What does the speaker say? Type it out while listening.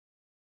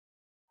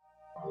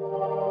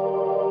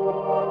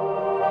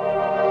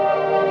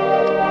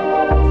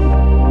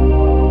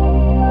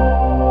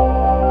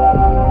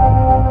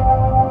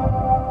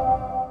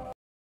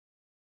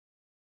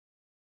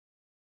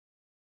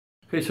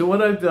Okay, so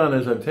what I've done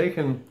is I've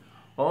taken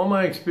all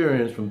my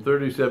experience from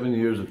 37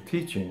 years of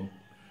teaching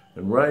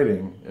and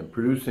writing and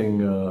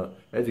producing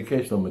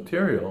educational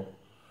material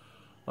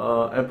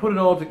and put it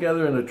all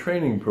together in a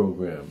training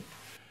program.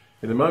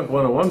 In the Monk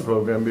 101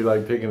 program, it'd be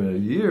like taking a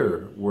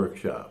year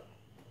workshop.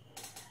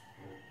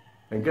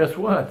 And guess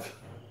what?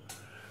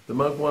 The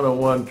Monk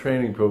 101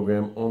 training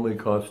program only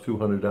costs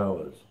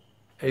 $200.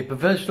 A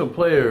professional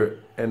player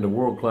and a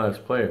world-class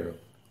player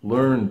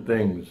learn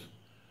things,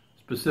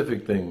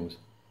 specific things,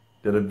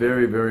 that are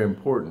very, very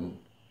important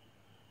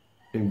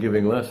in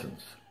giving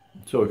lessons.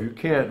 So if you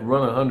can't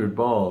run 100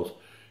 balls,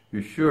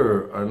 you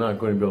sure are not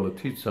going to be able to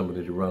teach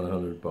somebody to run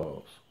 100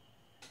 balls.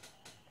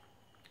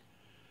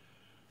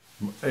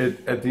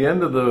 At the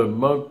end of the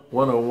Monk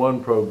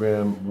 101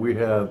 program, we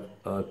have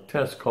a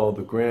test called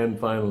the Grand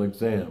Final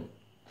Exam.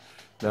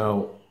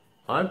 Now,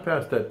 I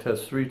passed that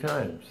test 3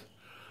 times.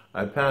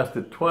 I passed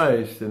it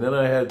twice, and then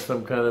I had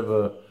some kind of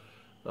a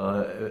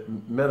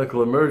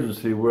medical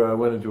emergency where I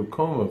went into a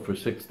coma for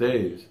 6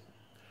 days.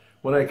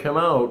 When I came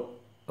out,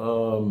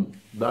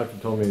 doctor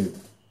told me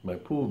my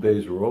pool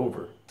days were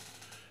over.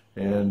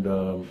 And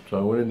so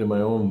I went into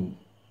my own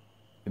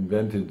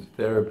invented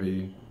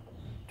therapy,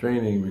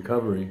 training,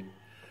 recovery,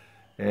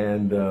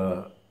 and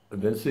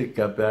eventually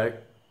got back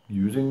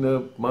using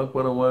the Monk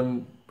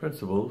 101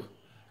 principles,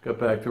 got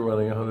back to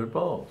running 100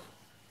 balls.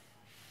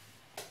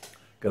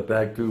 Got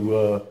back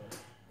to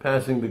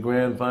passing the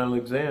Grand Final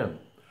Exam.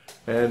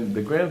 And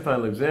the Grand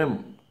Final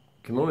Exam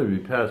can only be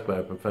passed by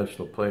a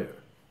professional player,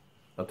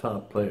 a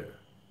top player.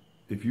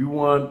 If you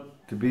want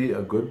to be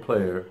a good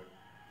player,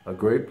 a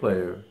great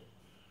player,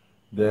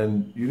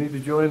 then you need to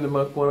join the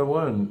Monk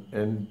 101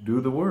 and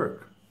do the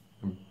work.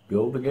 And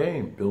build the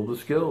game, build the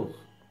skills.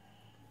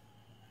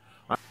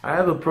 I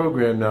have a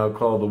program now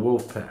called the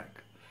Wolf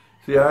Pack.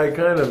 See, I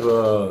kind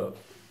of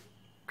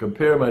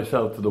compare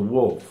myself to the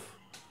wolf.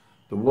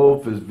 The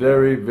wolf is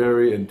very,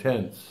 very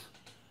intense,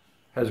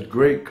 has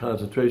great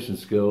concentration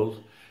skills,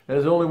 and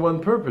has only one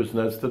purpose, and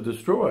that's to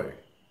destroy.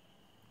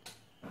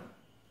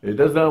 It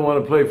does not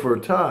want to play for a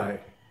tie.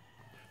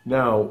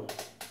 Now,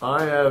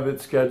 I have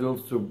it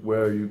scheduled to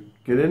where you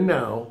get in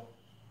now,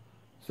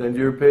 send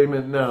your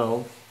payment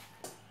now,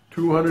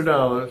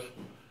 $200,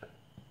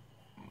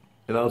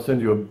 and I'll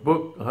send you a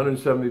book, a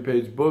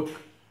 170-page book,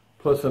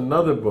 plus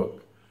another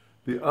book.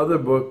 The other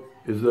book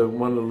is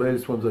one of the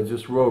latest ones I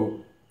just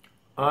wrote.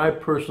 I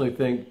personally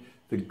think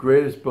the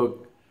greatest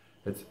book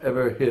that's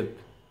ever hit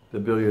the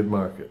billiard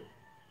market,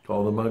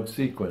 called the Monk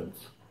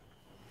Sequence.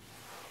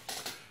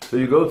 So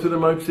you go through the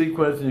Monk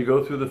Sequence and you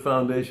go through the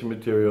foundation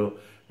material,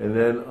 and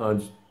then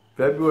on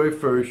February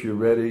 1st, you're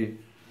ready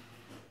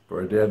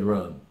for a dead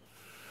run.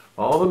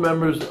 All the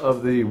members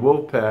of the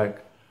Wolf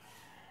Pack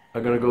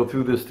are going to go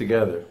through this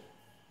together.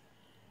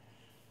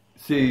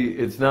 See,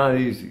 it's not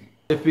easy.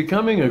 If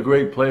becoming a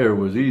great player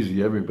was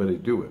easy,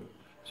 everybody'd do it.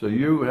 So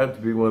you have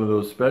to be one of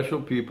those special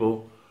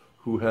people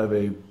who have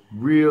a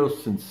real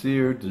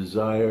sincere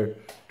desire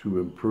to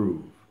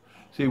improve.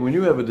 See, when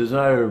you have a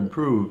desire to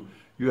improve,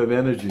 you have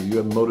energy, you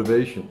have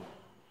motivation.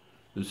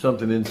 There's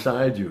something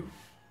inside you,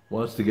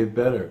 wants to get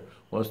better,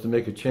 wants to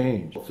make a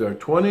change. There are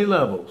 20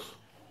 levels.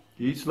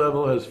 Each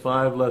level has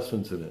 5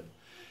 lessons in it.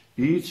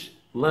 Each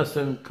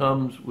lesson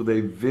comes with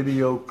a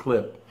video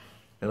clip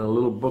and a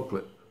little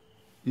booklet,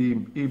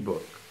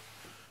 e-book,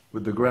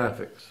 with the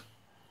graphics.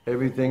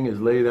 Everything is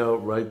laid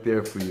out right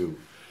there for you.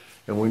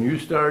 And when you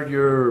start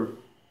your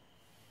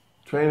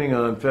training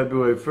on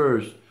February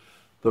 1st,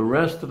 the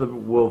rest of the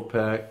Wolf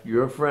Pack,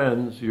 your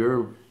friends,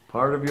 your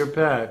part of your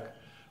pack,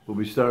 will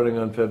be starting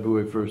on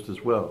February 1st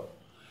as well.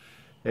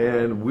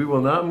 And we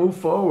will not move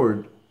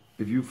forward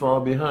if you fall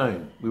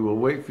behind. We will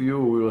wait for you,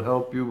 we will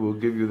help you, we'll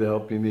give you the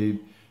help you need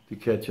to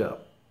catch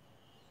up.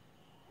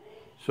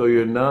 So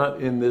you're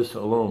not in this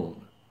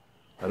alone.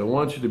 I don't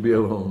want you to be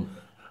alone.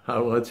 I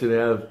want you to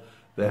have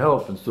the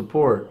help and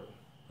support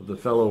of the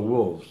fellow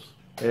wolves.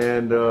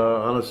 And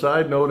on a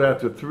side note,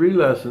 after 3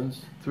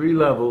 lessons, 3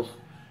 levels,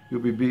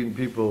 you'll be beating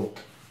people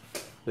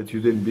that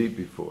you didn't beat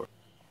before.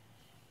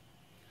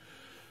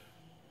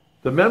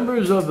 The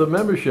members of the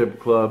membership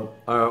club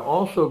are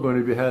also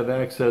going to have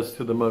access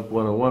to the Monk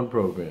 101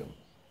 program.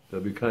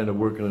 They'll be kind of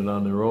working it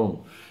on their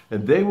own.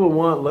 And they will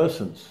want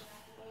lessons.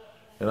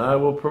 And I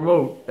will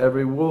promote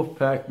every Wolf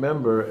Pack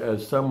member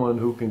as someone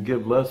who can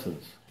give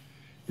lessons.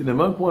 In the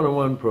Monk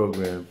 101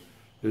 program,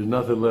 there's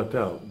nothing left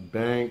out.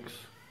 Banks,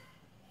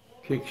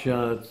 kick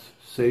shots,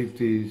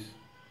 safeties,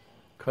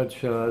 cut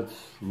shots,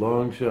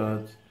 long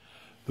shots.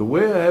 The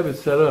way I have it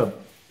set up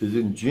is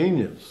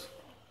ingenious.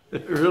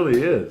 It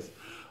really is.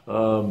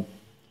 I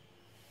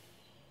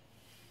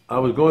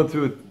was going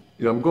through,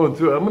 I'm going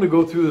to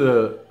go through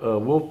the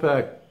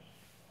Wolfpack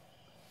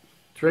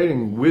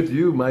training with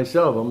you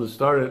myself. I'm going to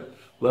start at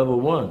level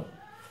 1.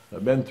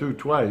 I've been through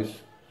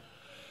twice.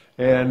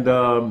 And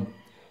the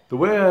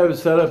way I have it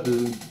set up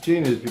is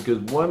ingenious because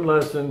one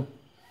lesson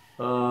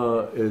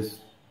is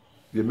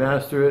you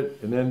master it,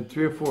 and then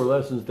 3 or 4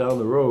 lessons down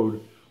the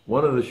road,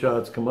 one of the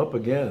shots come up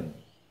again.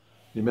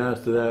 You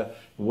master that.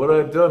 And what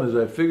I've done is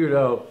I figured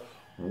out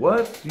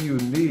What do you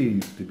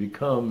need to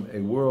become a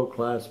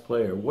world-class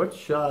player? What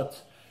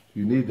shots do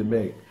you need to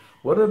make?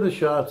 What are the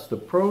shots the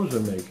pros are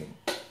making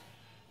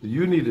that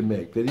you need to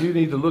make, that you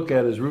need to look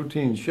at as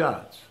routine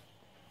shots?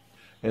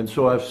 And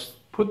so I've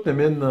put them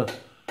in the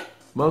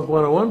Monk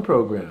 101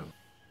 program.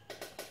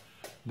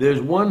 There's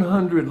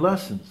 100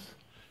 lessons,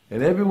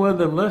 and every one of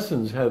them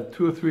lessons have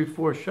 2 or 3,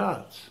 4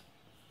 shots.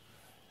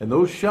 And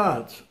those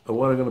shots are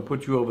what are going to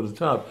put you over the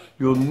top.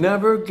 You'll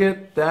never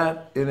get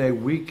that in a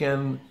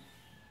weekend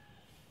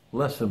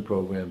lesson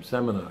program,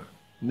 seminar.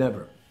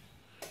 Never.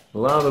 A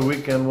lot of the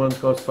weekend ones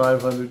cost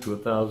 $500 to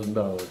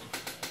 $1,000.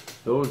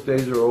 Those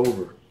days are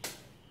over.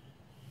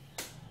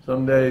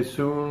 Someday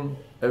soon,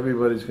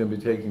 everybody's going to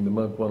be taking the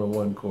Monk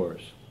 101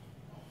 course.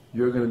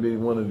 You're going to be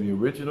one of the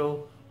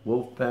original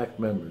Wolfpack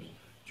members.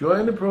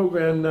 Join the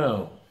program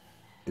now.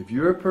 If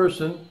you're a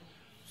person,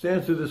 just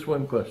answer this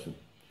one question.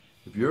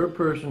 If you're a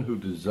person who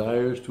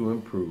desires to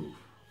improve,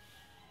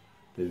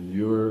 then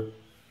you're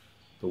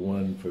the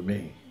one for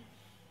me.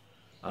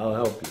 I'll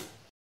help you.